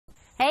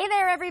Hey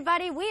there,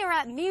 everybody. We are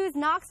at Muse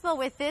Knoxville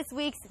with this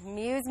week's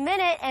Muse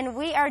Minute, and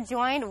we are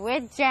joined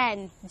with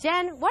Jen.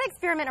 Jen, what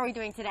experiment are we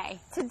doing today?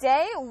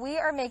 Today, we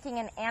are making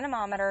an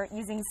anemometer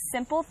using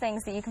simple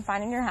things that you can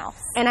find in your house.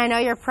 And I know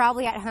you're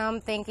probably at home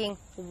thinking,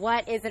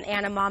 what is an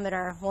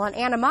anemometer? Well, an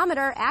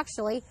anemometer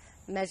actually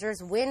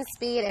measures wind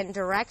speed and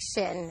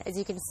direction. As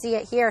you can see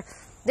it here,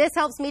 this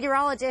helps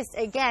meteorologists,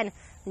 again,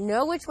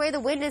 know which way the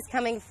wind is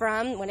coming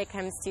from when it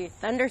comes to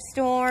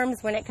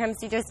thunderstorms, when it comes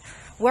to just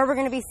where we're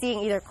going to be seeing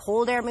either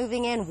cold air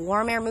moving in,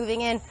 warm air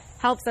moving in.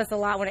 Helps us a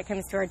lot when it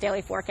comes to our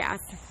daily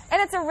forecast.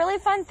 And it's a really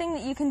fun thing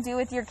that you can do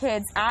with your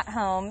kids at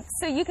home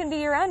so you can be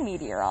your own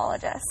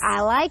meteorologist.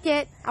 I like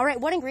it. All right,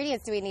 what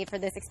ingredients do we need for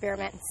this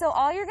experiment? So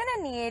all you're going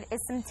to need is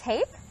some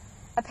tape,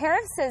 a pair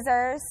of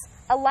scissors,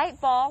 a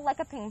light ball like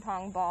a ping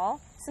pong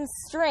ball, some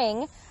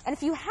string, and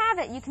if you have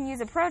it, you can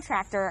use a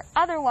protractor.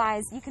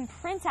 Otherwise, you can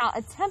print out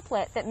a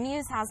template that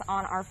Muse has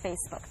on our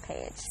Facebook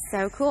page.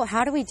 So cool.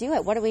 How do we do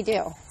it? What do we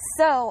do?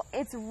 So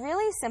it's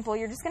really simple.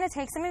 You're just going to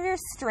take some of your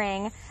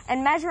string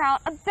and measure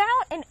out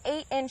about an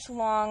 8-inch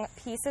long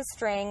piece of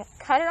string,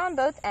 cut it on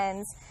both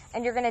ends,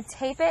 and you're going to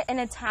tape it and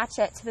attach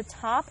it to the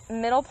top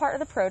middle part of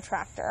the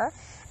protractor.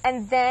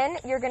 And then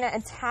you're going to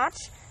attach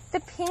the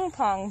ping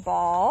pong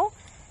ball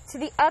to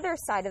the other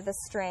side of the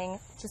string,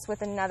 just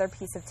with another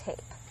piece of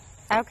tape.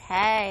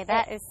 Okay,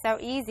 that is so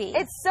easy.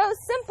 It's so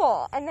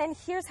simple. And then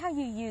here's how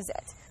you use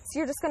it. So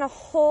you're just going to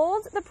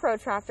hold the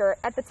protractor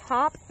at the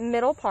top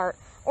middle part,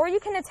 or you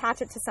can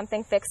attach it to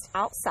something fixed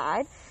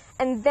outside.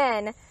 And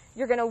then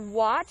you're going to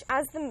watch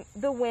as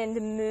the wind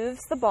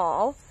moves the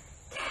ball,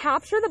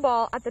 capture the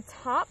ball at the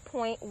top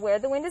point where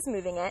the wind is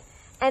moving it,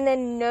 and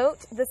then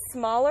note the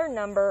smaller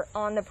number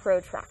on the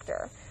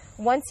protractor.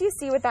 Once you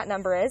see what that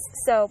number is,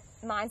 so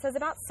mine says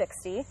about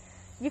 60,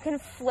 you can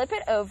flip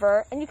it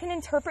over and you can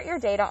interpret your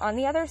data on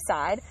the other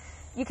side.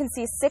 You can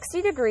see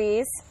 60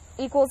 degrees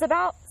equals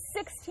about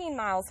 16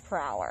 miles per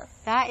hour.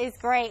 That is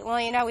great. Well,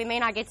 you know, we may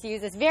not get to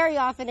use this very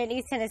often in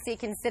East Tennessee,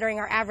 considering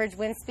our average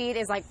wind speed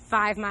is like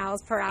 5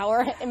 miles per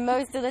hour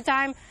most of the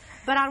time.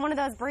 But on one of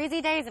those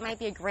breezy days, it might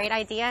be a great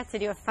idea to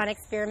do a fun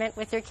experiment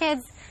with your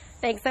kids.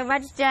 Thanks so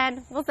much,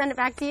 Jen. We'll send it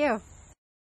back to you.